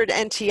featured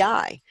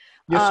NTI.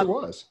 Yes, it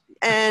was.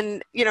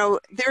 And,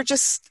 they're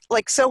just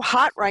like so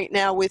hot right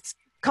now with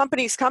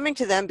companies coming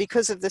to them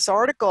because of this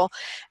article.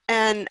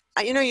 And,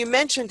 you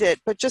mentioned it,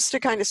 but just to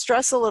kind of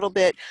stress a little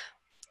bit,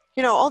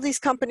 all these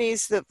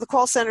companies, the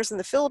call centers in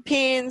the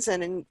Philippines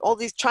and in all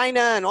these China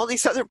and all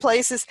these other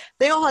places,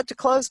 they all had to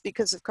close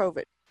because of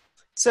COVID.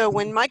 So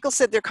when Michael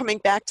said they're coming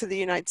back to the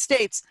United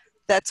States,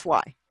 that's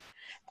why.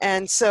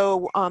 And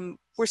so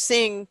we're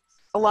seeing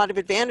a lot of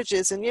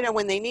advantages. And,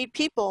 when they need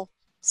people,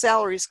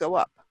 salaries go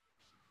up.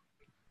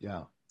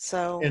 Yeah.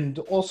 So, and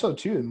also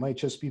too, it might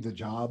just be the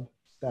job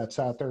that's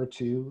out there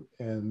too.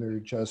 And they're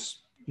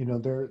just,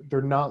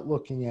 they're not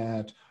looking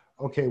at,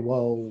 okay,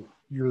 well,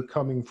 you're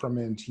coming from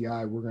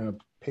NTI, we're going to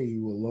pay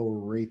you a lower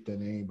rate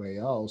than anybody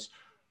else.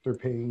 They're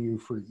paying you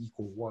for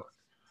equal work.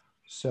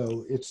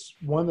 So it's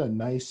one of the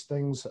nice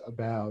things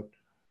about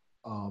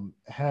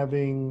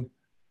having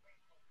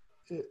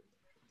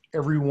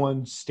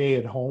everyone stay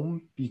at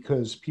home,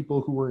 because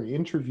people who are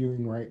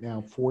interviewing right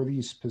now for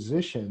these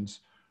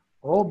positions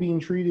are all being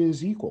treated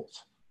as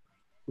equals,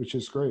 which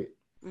is great.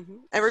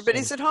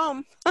 Everybody's at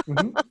home.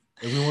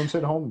 Everyone's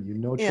at home.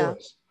 No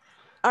choice.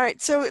 All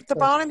right. So at the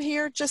bottom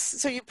here, just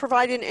so you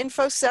provide an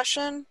info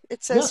session,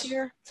 it says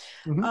here,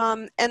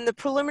 and the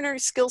preliminary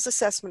skills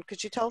assessment.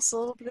 Could you tell us a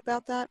little bit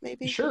about that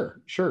maybe? Sure.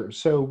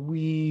 So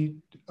we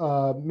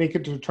make a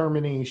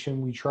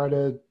determination. We try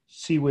to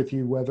see with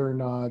you whether or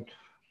not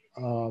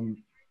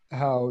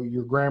how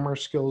your grammar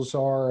skills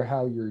are,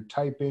 how your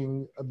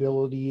typing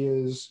ability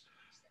is.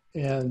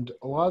 And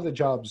a lot of the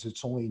jobs,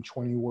 it's only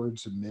 20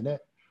 words a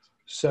minute.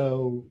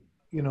 So,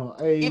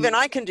 even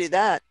I can do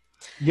that.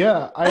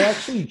 Yeah, I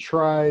actually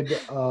tried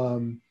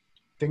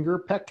finger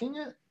pecking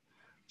it.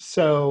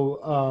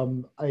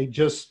 So I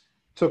just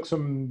took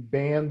some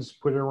bands,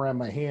 put it around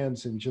my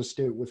hands, and just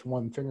did it with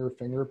one finger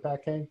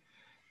pecking.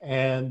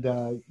 And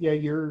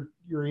you're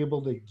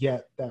able to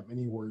get that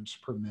many words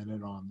per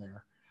minute on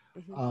there.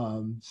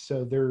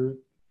 So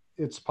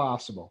it's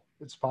possible.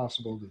 It's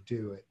possible to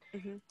do it.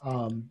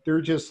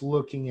 They're just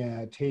looking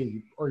at,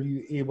 hey, are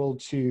you able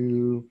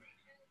to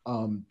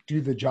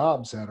do the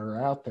jobs that are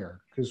out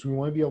there? Because we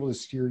want to be able to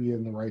steer you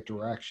in the right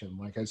direction.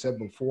 Like I said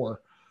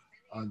before,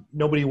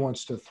 nobody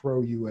wants to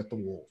throw you at the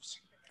wolves.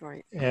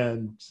 Right.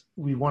 And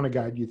we want to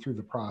guide you through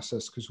the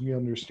process because we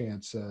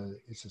understand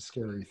it's a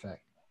scary thing.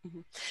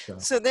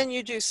 So then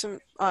you do some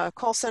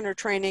call center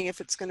training if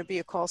it's going to be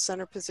a call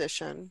center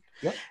position.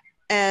 Yep.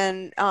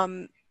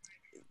 And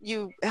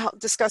you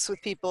discuss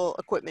with people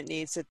equipment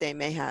needs that they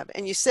may have.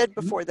 And you said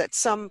before that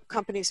some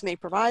companies may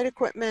provide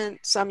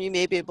equipment, some you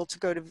may be able to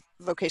go to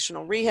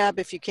vocational rehab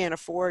if you can't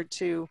afford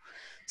to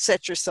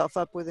set yourself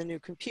up with a new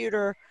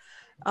computer.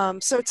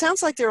 So it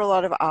sounds like there are a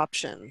lot of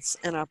options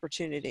and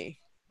opportunity.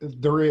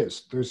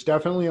 There's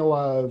definitely a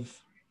lot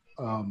of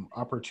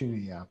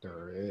opportunity out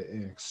there,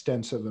 an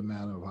extensive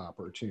amount of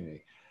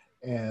opportunity.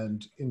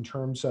 And in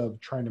terms of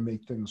trying to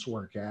make things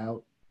work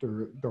out,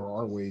 there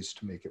are ways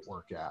to make it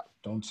work out.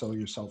 Don't sell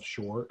yourself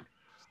short.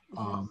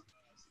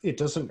 It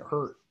doesn't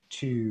hurt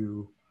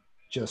to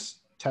just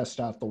test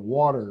out the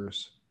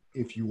waters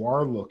if you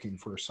are looking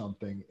for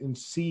something and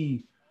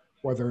see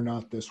whether or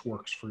not this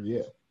works for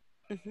you.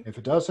 If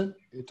it doesn't,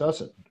 it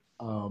doesn't.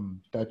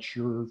 That's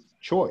your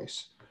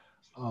choice.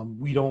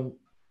 We don't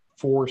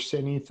force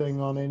anything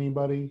on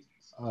anybody.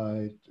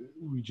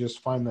 We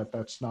just find that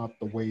that's not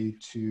the way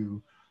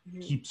to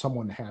keep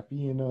someone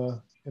happy in a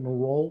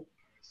role.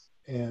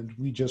 And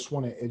we just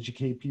want to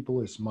educate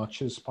people as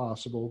much as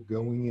possible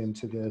going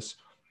into this,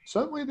 so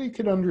that way they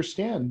could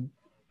understand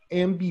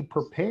and be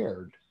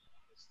prepared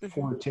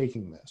for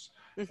taking this.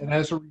 And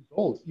as a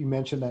result, you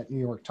mentioned that New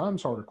York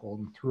Times article,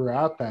 and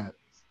throughout that,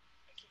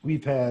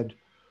 we've had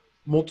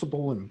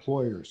multiple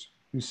employers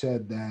who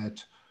said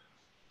that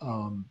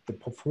the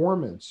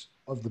performance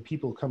of the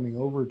people coming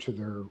over to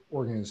their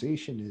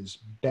organization is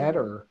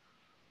better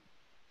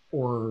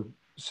or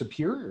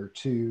superior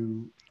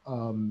to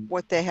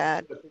What they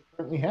had. that they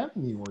currently have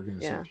in the Yeah.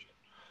 organization.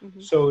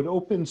 Mhm. So it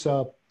opens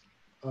up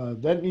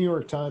that New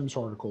York Times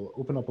article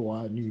opened up a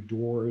lot of new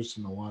doors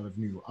and a lot of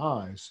new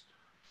eyes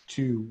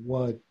to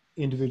what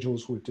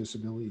individuals with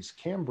disabilities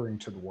can bring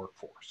to the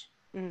workforce.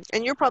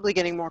 And you're probably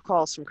getting more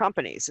calls from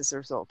companies as a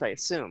result, I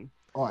assume.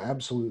 Oh,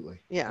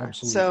 absolutely. Yeah.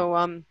 Absolutely.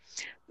 So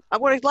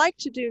what I'd like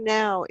to do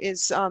now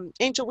is,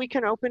 Angel, we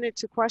can open it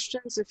to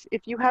questions.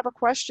 If you have a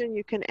question,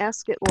 you can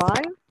ask it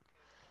live.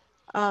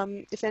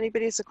 If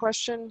anybody has a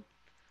question,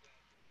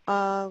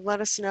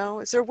 let us know.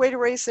 Is there a way to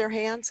raise their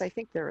hands? I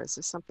think there is,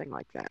 or something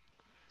like that.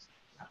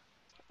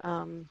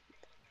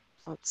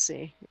 Let's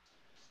see.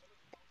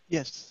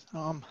 Yes.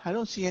 I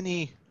don't see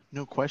any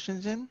new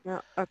questions in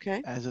No,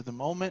 okay. as of the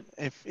moment.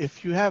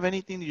 If you have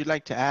anything that you'd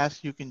like to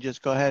ask, you can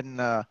just go ahead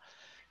and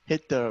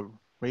hit the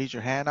raise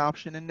your hand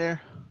option in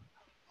there,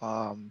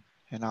 and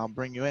I'll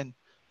bring you in.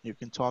 You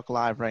can talk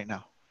live right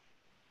now.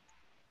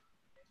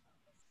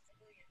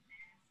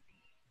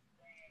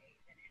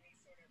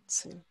 Let's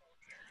see.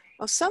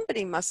 Oh,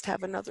 somebody must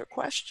have another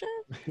question.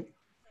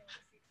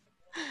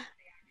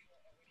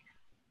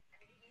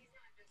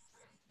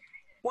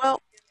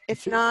 Well,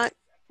 if not,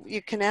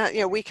 you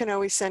can, we can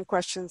always send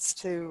questions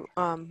to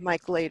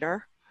Mike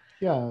later.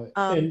 Yeah.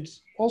 And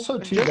also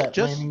to And that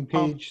landing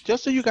page.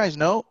 just so you guys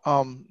know,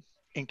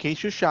 in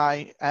case you're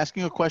shy,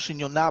 asking a question,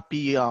 you'll not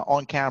be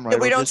on camera. Yeah,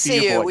 we It'll don't just be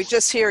see your you. We voice.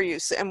 just hear you,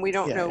 and we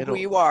don't Yeah, know who it'll-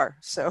 you are.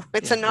 So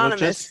it's Yeah,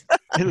 anonymous.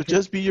 it'll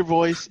just be your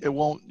voice. It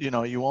won't,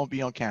 you won't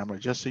be on camera,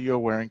 just so you're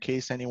aware in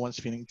case anyone's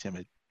feeling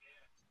timid.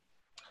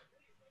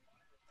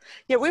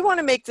 Yeah, we want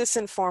to make this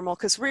informal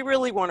because we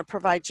really want to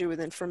provide you with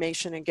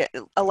information and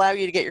allow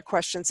you to get your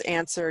questions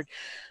answered,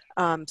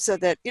 so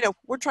that,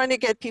 we're trying to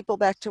get people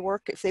back to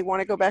work if they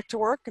want to go back to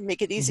work and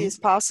make it easy as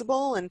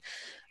possible. And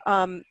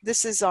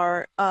this is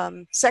our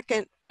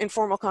second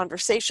informal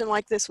conversation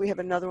like this. We have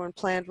another one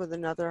planned with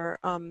another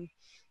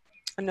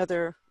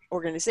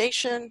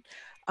organization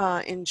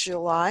in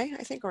July,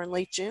 I think, or in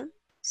late June.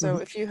 So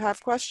if you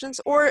have questions,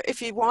 or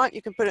if you want,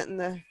 you can put it in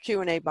the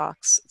Q&A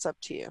box. It's up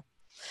to you.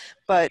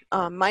 But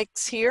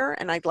Mike's here,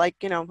 and I'd like,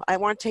 I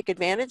want to take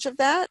advantage of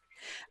that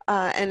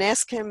and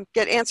ask him,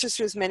 get answers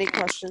to as many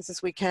questions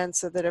as we can,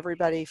 so that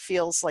everybody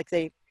feels like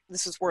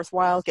this is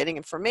worthwhile getting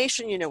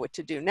information. You know what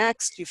to do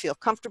next. You feel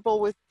comfortable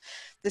with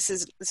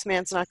this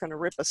man's not going to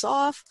rip us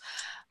off.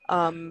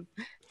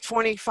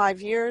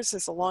 25 years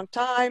is a long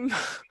time.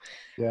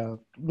 Yeah.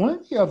 One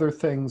of the other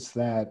things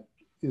that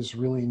is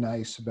really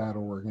nice about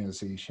our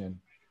organization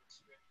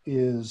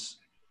is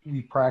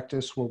we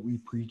practice what we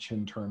preach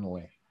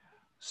internally.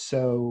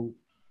 So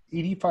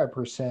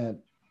 85%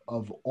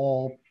 of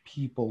all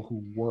people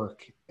who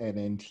work at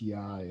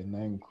NTI, and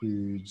that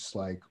includes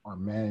like our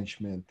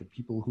management, the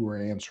people who are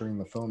answering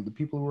the phone, the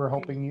people who are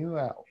helping you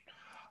out,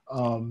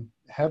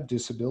 have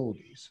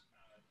disabilities.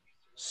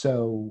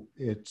 So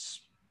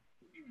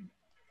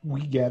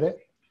we get it.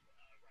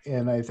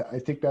 And I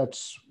think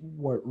that's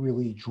what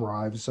really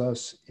drives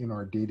us in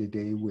our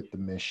day-to-day with the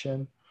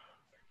mission.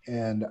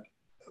 And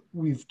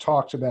we've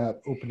talked about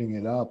opening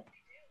it up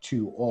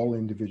to all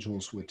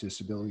individuals with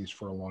disabilities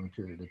for a long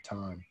period of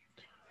time.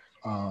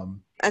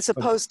 As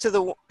opposed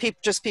to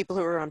just people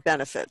who are on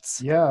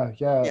benefits. Yeah.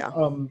 Yeah.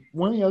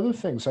 One of the other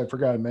things I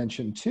forgot to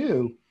mention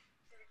too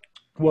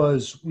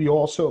was we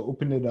also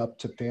opened it up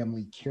to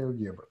family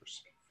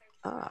caregivers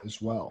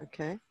as well.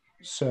 Okay.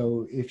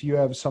 So if you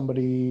have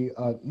somebody,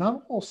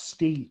 not all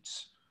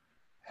states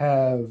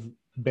have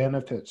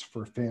benefits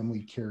for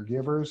family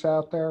caregivers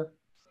out there.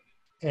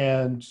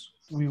 And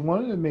we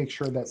wanted to make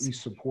sure that we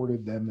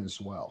supported them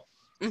as well.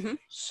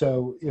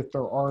 So if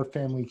there are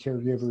family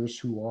caregivers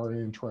who are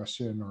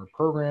interested in our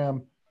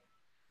program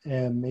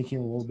and making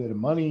a little bit of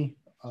money,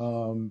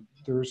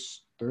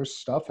 there's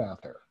stuff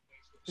out there.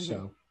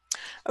 So.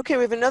 Okay,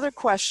 we have another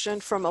question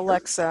from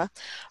Alexa.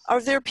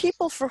 Are there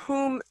people for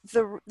whom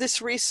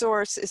this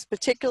resource is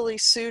particularly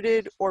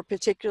suited or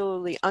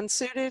particularly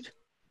unsuited?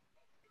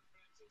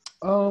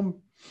 I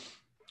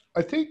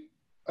think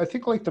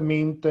like the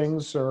main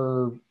things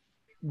are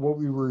what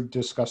we were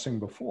discussing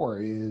before.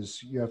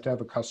 Is you have to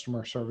have a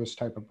customer service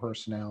type of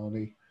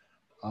personality.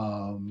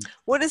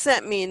 What does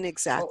that mean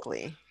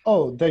exactly?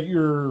 That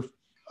you're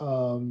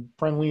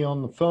friendly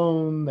on the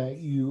phone, that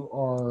you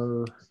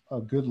are a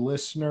good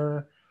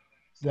listener,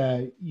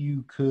 that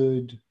you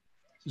could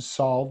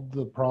solve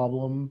the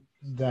problem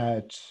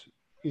that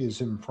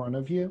is in front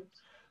of you.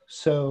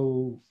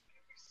 So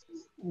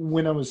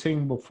when I was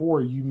saying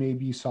before, you may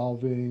be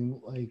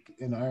solving like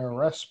an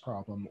IRS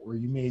problem, or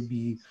you may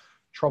be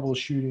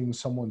troubleshooting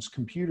someone's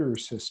computer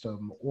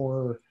system,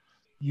 or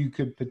you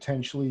could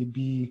potentially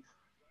be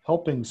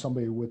helping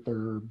somebody with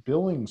their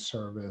billing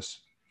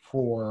service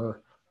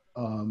for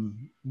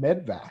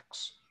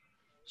medvacs.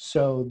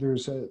 So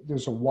there's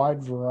a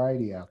wide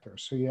variety out there.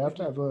 So you have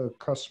to have a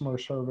customer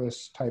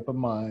service type of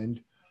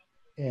mind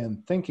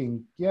and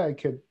thinking, yeah, I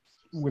could,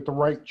 with the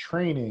right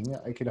training,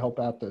 I could help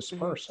out this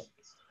person.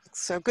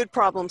 So good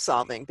problem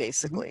solving,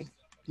 basically.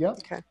 Yeah.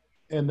 Okay.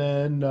 And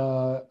then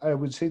I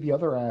would say the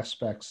other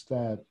aspects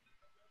that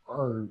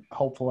are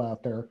helpful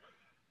out there,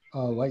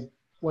 like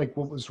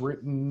what was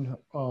written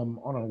on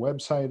our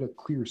website, a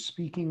clear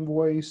speaking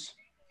voice,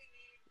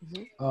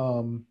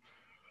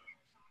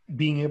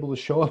 being able to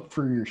show up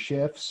for your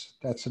shifts.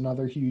 That's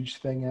another huge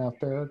thing out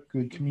there.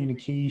 Good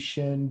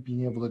communication,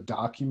 being able to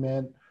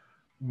document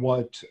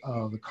what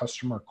the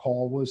customer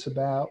call was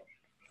about,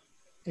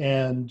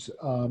 and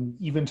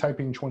even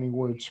typing 20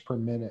 words per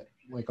minute.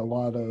 Like a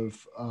lot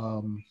of,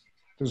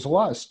 there's a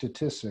lot of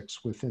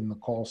statistics within the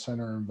call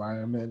center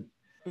environment,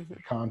 the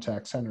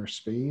contact center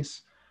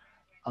space,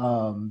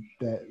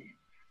 that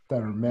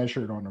are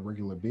measured on a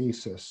regular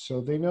basis. So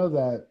they know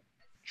that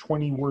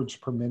 20 words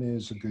per minute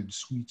is a good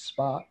sweet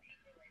spot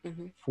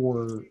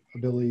for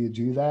ability to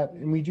do that.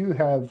 And we do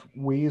have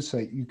ways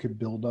that you could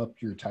build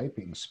up your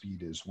typing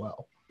speed as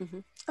well.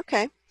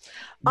 Okay.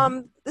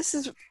 I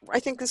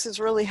think this is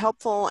really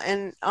helpful.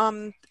 And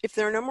if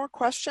there are no more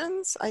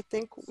questions, I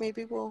think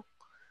maybe we'll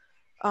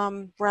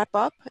wrap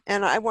up.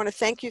 And I want to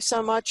thank you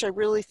so much. I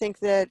really think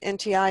that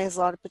NTI has a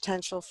lot of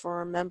potential for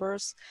our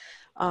members,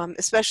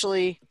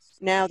 especially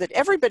now that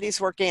everybody's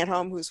working at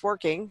home who's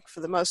working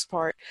for the most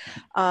part.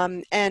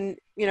 And,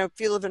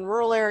 if you live in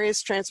rural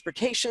areas,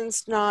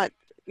 transportation's not,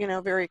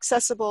 very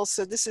accessible.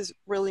 So this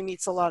really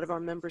meets a lot of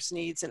our members'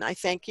 needs. And I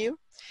thank you.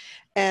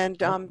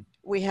 And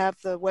we have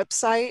the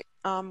website.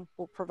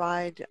 We'll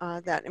provide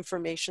that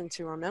information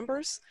to our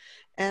members.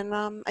 And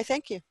I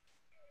thank you.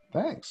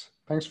 Thanks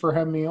for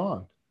having me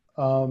on.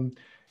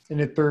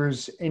 And if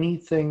there's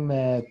anything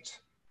that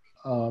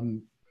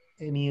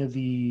any of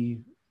the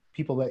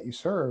people that you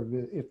serve,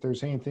 if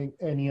there's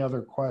any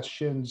other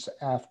questions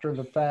after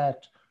the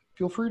fact,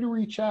 feel free to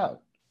reach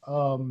out.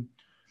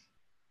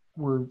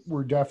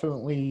 We're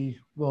definitely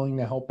willing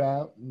to help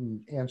out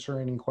and answer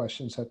any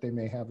questions that they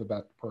may have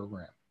about the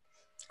program.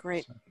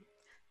 Great.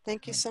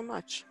 Thank you so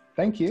much.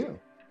 Thank you.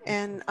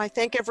 And I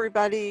thank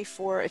everybody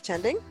for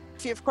attending.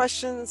 If you have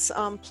questions,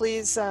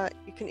 please,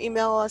 you can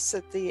email us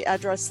at the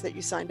address that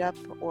you signed up,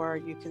 or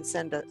you can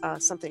send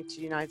something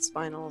to United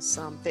Spinal's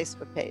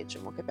Facebook page,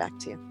 and we'll get back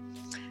to you.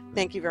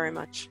 Thank you very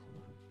much.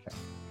 Okay.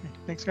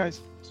 Thanks,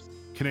 guys.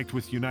 Connect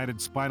with United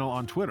Spinal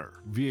on Twitter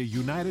via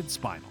United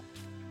Spinal.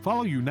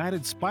 Follow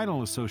United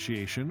Spinal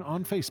Association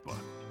on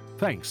Facebook.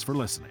 Thanks for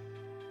listening.